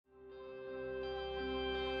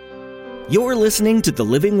You're listening to The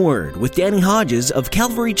Living Word with Danny Hodges of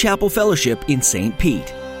Calvary Chapel Fellowship in St.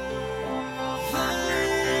 Pete.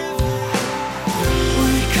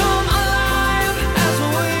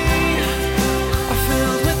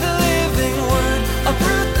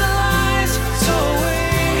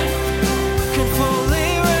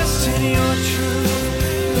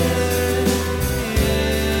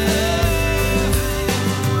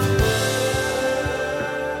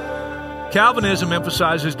 Calvinism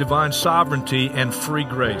emphasizes divine sovereignty and free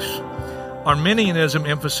grace. Arminianism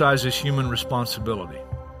emphasizes human responsibility.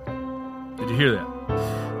 Did you hear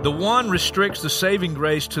that? The one restricts the saving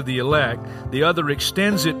grace to the elect, the other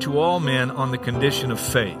extends it to all men on the condition of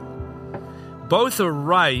faith. Both are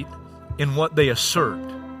right in what they assert.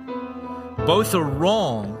 Both are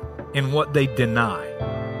wrong in what they deny.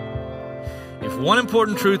 If one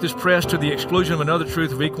important truth is pressed to the exclusion of another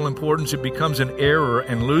truth of equal importance, it becomes an error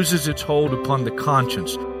and loses its hold upon the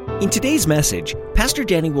conscience. In today's message, Pastor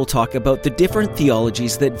Danny will talk about the different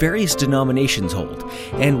theologies that various denominations hold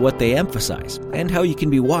and what they emphasize, and how you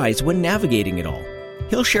can be wise when navigating it all.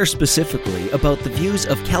 He'll share specifically about the views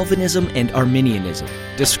of Calvinism and Arminianism,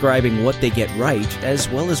 describing what they get right as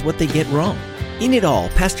well as what they get wrong. In it all,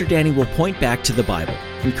 Pastor Danny will point back to the Bible,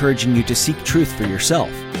 encouraging you to seek truth for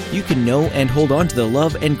yourself. You can know and hold on to the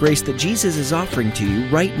love and grace that Jesus is offering to you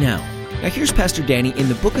right now. Now here's Pastor Danny in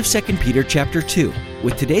the book of 2 Peter chapter 2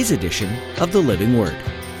 with today's edition of The Living Word.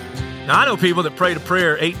 Now I know people that prayed a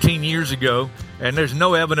prayer 18 years ago, and there's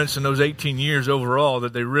no evidence in those 18 years overall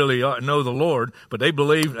that they really know the Lord, but they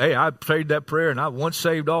believe, hey, I prayed that prayer and I'm once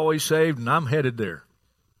saved, always saved, and I'm headed there.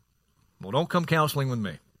 Well, don't come counseling with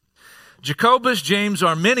me. Jacobus James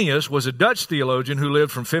Arminius was a Dutch theologian who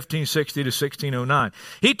lived from 1560 to 1609.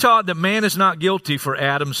 He taught that man is not guilty for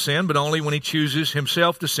Adam's sin, but only when he chooses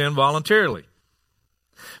himself to sin voluntarily.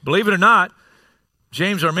 Believe it or not,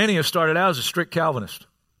 James Arminius started out as a strict Calvinist.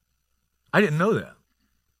 I didn't know that.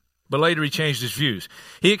 But later he changed his views.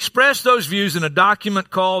 He expressed those views in a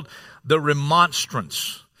document called the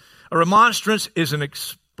Remonstrance. A remonstrance is an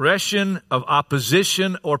expression of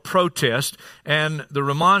opposition or protest, and the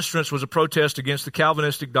Remonstrance was a protest against the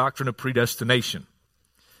Calvinistic doctrine of predestination.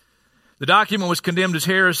 The document was condemned as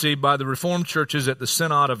heresy by the Reformed churches at the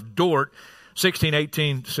Synod of Dort,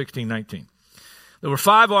 1618 to 1619. There were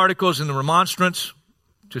 5 articles in the Remonstrance,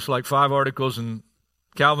 just like 5 articles in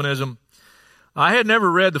Calvinism. I had never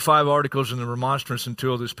read the 5 articles in the Remonstrance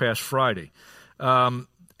until this past Friday.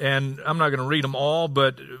 And I'm not going to read them all,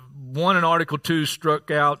 but one in Article 2 stuck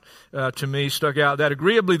out that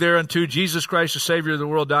agreeably thereunto Jesus Christ, the Savior of the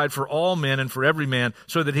world, died for all men and for every man,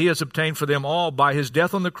 so that he has obtained for them all by his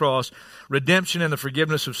death on the cross redemption and the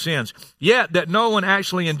forgiveness of sins. Yet that no one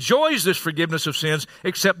actually enjoys this forgiveness of sins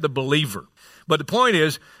except the believer. But the point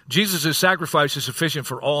is, Jesus' sacrifice is sufficient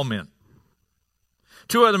for all men.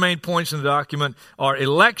 2 other main points in the document are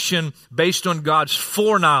election based on God's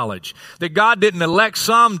foreknowledge. That God didn't elect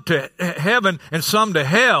some to heaven and some to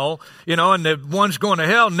hell, and the ones going to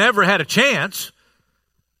hell never had a chance.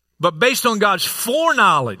 But based on God's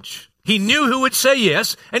foreknowledge, he knew who would say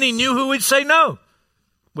yes and he knew who would say no,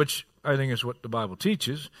 which I think is what the Bible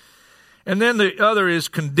teaches. And then the other is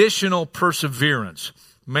conditional perseverance.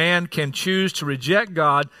 Man can choose to reject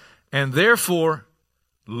God and therefore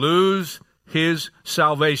lose his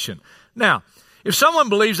salvation. Now, if someone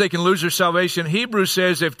believes they can lose their salvation, Hebrews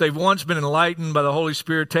says if they've once been enlightened by the Holy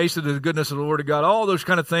Spirit, tasted of the goodness of the Word of God, all those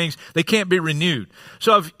kind of things, they can't be renewed.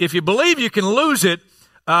 So if you believe you can lose it,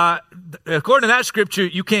 according to that scripture,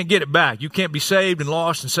 you can't get it back. You can't be saved and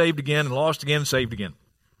lost and saved again and lost again and saved again.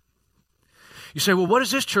 You say, well, what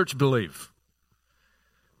does this church believe?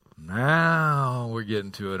 Now we're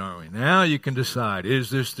getting to it, aren't we? Now you can decide, is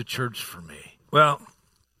this the church for me? Well,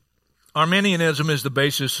 Arminianism is the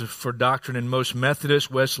basis for doctrine in most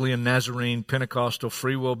Methodist, Wesleyan, Nazarene, Pentecostal,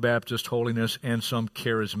 Free Will Baptist, Holiness, and some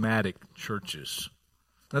charismatic churches.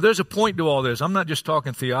 Now, there's a point to all this. I'm not just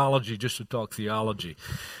talking theology just to talk theology.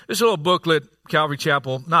 This little booklet, Calvary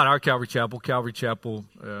Chapel, not our Calvary Chapel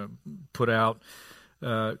put out,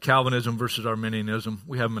 Calvinism versus Arminianism.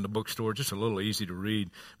 We have them in the bookstore, just a little easy to read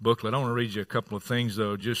booklet. I want to read you a couple of things,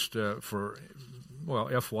 though, just for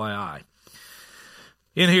FYI.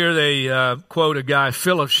 In here, they quote a guy,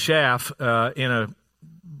 Philip Schaff, in a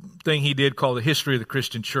thing he did called The History of the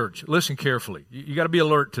Christian Church. Listen carefully. You got to be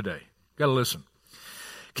alert today. Got to listen.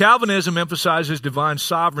 Calvinism emphasizes divine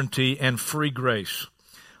sovereignty and free grace.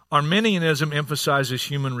 Arminianism emphasizes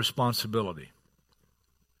human responsibility.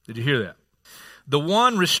 Did you hear that? The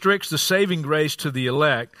one restricts the saving grace to the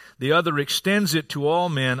elect, the other extends it to all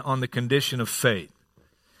men on the condition of faith.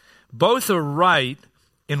 Both are right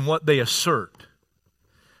in what they assert.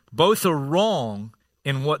 Both are wrong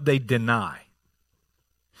in what they deny.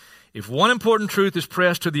 If one important truth is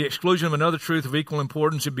pressed to the exclusion of another truth of equal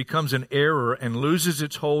importance, it becomes an error and loses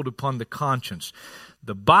its hold upon the conscience.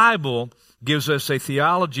 The Bible gives us a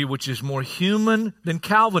theology which is more human than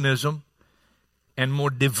Calvinism and more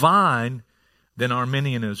divine than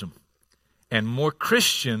Arminianism and more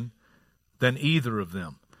Christian than either of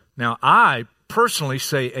them. Now, I personally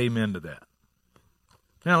say amen to that.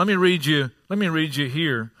 Now, let me read you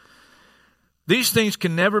here. These things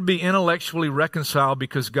can never be intellectually reconciled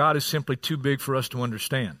because God is simply too big for us to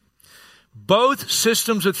understand. Both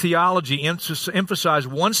systems of theology emphasize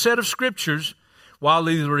one set of scriptures while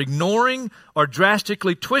either ignoring or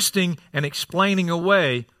drastically twisting and explaining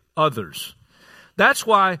away others. That's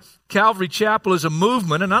why Calvary Chapel is a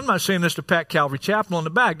movement, and I'm not saying this to pat Calvary Chapel on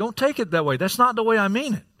the back. Don't take it that way. That's not the way I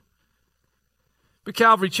mean it. But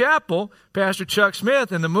Calvary Chapel, Pastor Chuck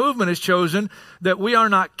Smith and the movement has chosen that we are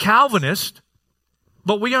not Calvinist,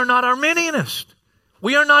 but we are not Arminianist.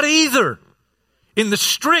 We are not either in the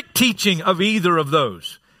strict teaching of either of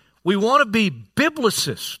those. We want to be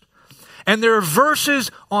biblicist. And there are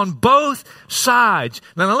verses on both sides.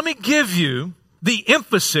 Now let me give you the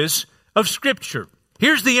emphasis of Scripture.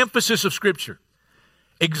 Here's the emphasis of Scripture.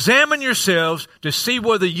 Examine yourselves to see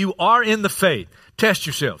whether you are in the faith. Test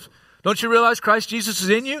yourselves. Don't you realize Christ Jesus is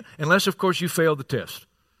in you? Unless, of course, you fail the test.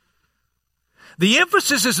 The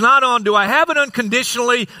emphasis is not on, do I have it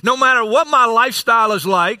unconditionally, no matter what my lifestyle is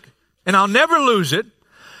like, and I'll never lose it.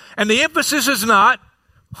 And the emphasis is not,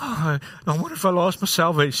 I wonder if I lost my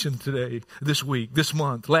salvation today, this week, this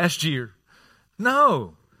month, last year.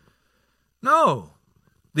 No.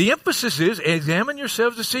 The emphasis is, examine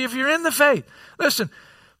yourselves to see if you're in the faith. Listen,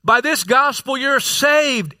 by this gospel you're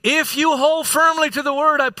saved if you hold firmly to the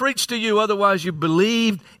word I preached to you. Otherwise you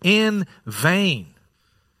believed in vain.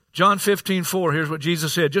 John 15:4, here's what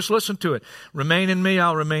Jesus said. Just listen to it. Remain in me,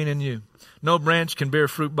 I'll remain in you. No branch can bear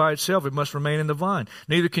fruit by itself. It must remain in the vine.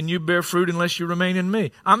 Neither can you bear fruit unless you remain in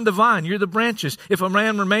me. I'm the vine, you're the branches. If a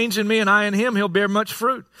man remains in me and I in him, he'll bear much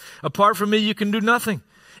fruit. Apart from me, you can do nothing.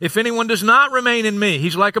 If anyone does not remain in me,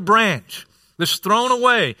 he's like a branch that's thrown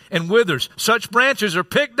away and withers. Such branches are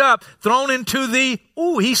picked up, thrown into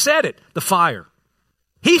he said it, the fire.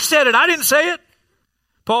 He said it, I didn't say it.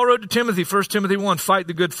 Paul wrote to Timothy, 1 Timothy 1, fight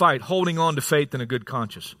the good fight, holding on to faith and a good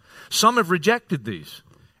conscience. Some have rejected these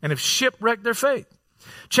and have shipwrecked their faith.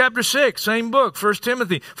 Chapter 6, same book, 1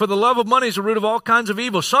 Timothy, for the love of money is the root of all kinds of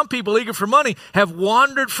evil. Some people eager for money have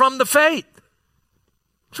wandered from the faith.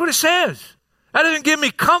 That's what it says. That doesn't give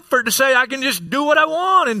me comfort to say I can just do what I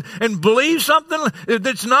want and believe something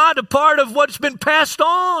that's not a part of what's been passed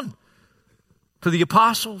on to the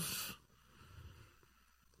apostles.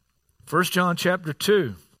 1 John chapter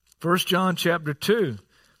 2, verse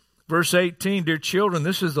 18, dear children,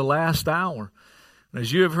 this is the last hour. And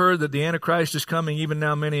as you have heard that the Antichrist is coming, even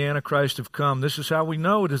now many Antichrists have come. This is how we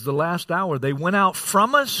know it is the last hour. They went out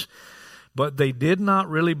from us, but they did not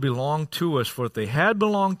really belong to us. For if they had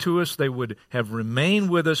belonged to us, they would have remained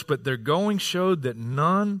with us. But their going showed that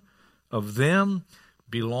none of them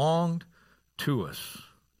belonged to us.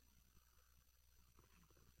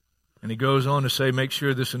 And he goes on to say, make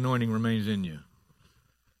sure this anointing remains in you.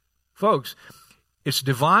 Folks, it's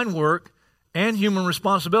divine work and human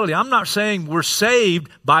responsibility. I'm not saying we're saved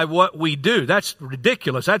by what we do. That's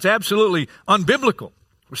ridiculous. That's absolutely unbiblical.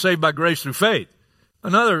 We're saved by grace through faith.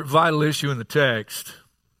 Another vital issue in the text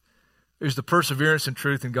is the perseverance in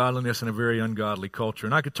truth and godliness in a very ungodly culture.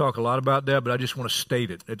 And I could talk a lot about that, but I just want to state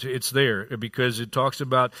it. It's there because it talks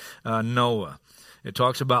about Noah. It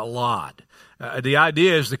talks about Lot. The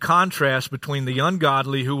idea is the contrast between the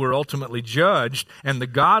ungodly who were ultimately judged and the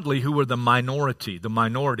godly who were the minority.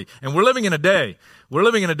 And we're living in a day.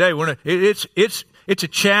 It's a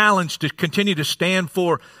challenge to continue to stand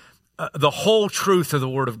for the whole truth of the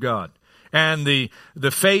Word of God and the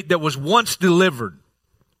faith that was once delivered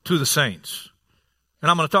to the saints.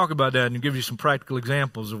 And I'm going to talk about that and give you some practical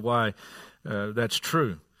examples of why that's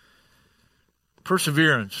true.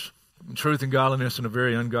 Perseverance. Truth and godliness in a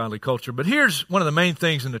very ungodly culture. But here's one of the main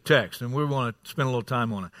things in the text, and we want to spend a little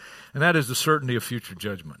time on it, and that is the certainty of future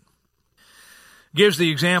judgment. Gives the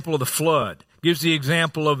example of the flood. Gives the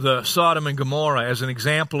example of the Sodom and Gomorrah as an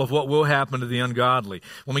example of what will happen to the ungodly.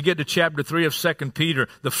 When we get to chapter 3 of 2 Peter,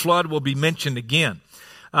 the flood will be mentioned again.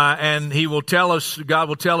 And God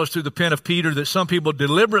will tell us through the pen of Peter that some people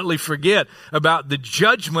deliberately forget about the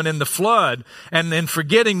judgment in the flood. And in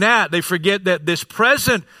forgetting that, they forget that this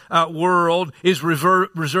present world is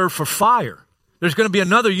reserved for fire. There's going to be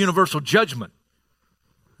another universal judgment.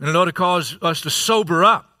 And it ought to cause us to sober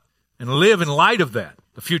up and live in light of that,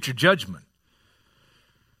 the future judgment.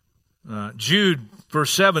 Jude,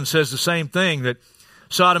 verse 7, says the same thing, that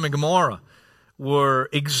Sodom and Gomorrah were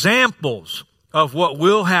examples of what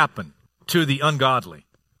will happen to the ungodly.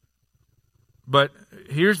 But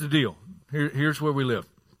here's the deal. Here's where we live.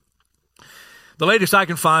 The latest I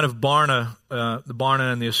can find of Barna, the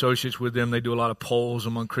Barna and the associates with them, they do a lot of polls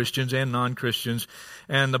among Christians and non-Christians.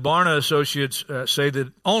 And the Barna associates say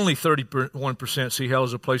that only 31% see hell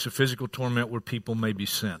as a place of physical torment where people may be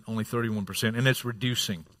sent. Only 31%. And it's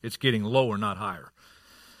reducing. It's getting lower, not higher.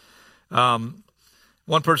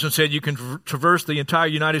 One person said you can traverse the entire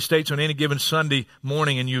United States on any given Sunday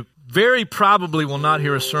morning and you very probably will not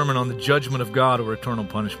hear a sermon on the judgment of God or eternal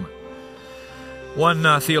punishment.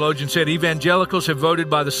 One theologian said, evangelicals have voted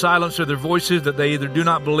by the silence of their voices that they either do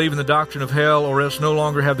not believe in the doctrine of hell or else no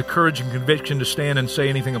longer have the courage and conviction to stand and say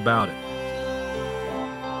anything about it.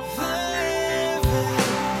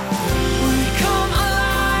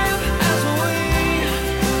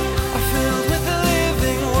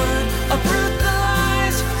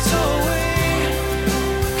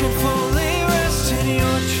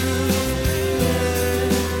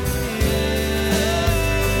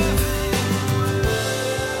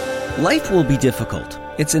 Life will be difficult.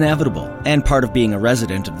 It's inevitable and part of being a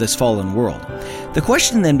resident of this fallen world. The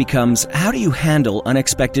question then becomes, how do you handle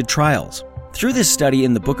unexpected trials? Through this study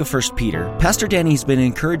in the book of 1 Peter, Pastor Danny has been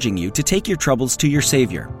encouraging you to take your troubles to your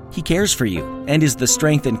Savior. He cares for you and is the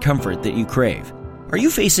strength and comfort that you crave. Are you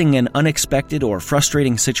facing an unexpected or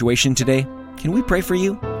frustrating situation today? Can we pray for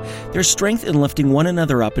you? There's strength in lifting one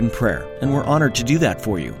another up in prayer, and we're honored to do that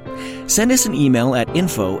for you. Send us an email at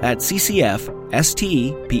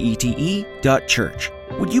info@ccfstpete.church.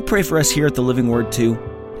 Would you pray for us here at the Living Word too?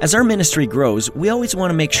 As our ministry grows, we always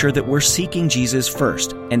want to make sure that we're seeking Jesus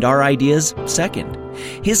first, and our ideas second.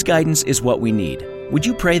 His guidance is what we need. Would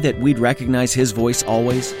you pray that we'd recognize His voice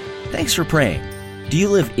always? Thanks for praying. Do you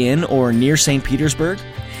live in or near St. Petersburg?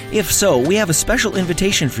 If so, we have a special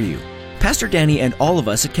invitation for you. Pastor Danny and all of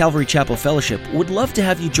us at Calvary Chapel Fellowship would love to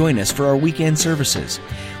have you join us for our weekend services.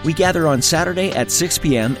 We gather on Saturday at 6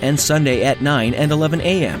 p.m. and Sunday at 9 and 11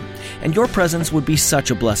 a.m., and your presence would be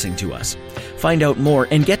such a blessing to us. Find out more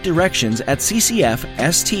and get directions at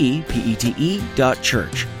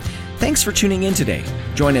ccfstpete.church. Thanks for tuning in today.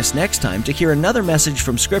 Join us next time to hear another message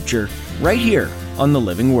from Scripture right here on the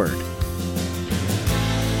Living Word.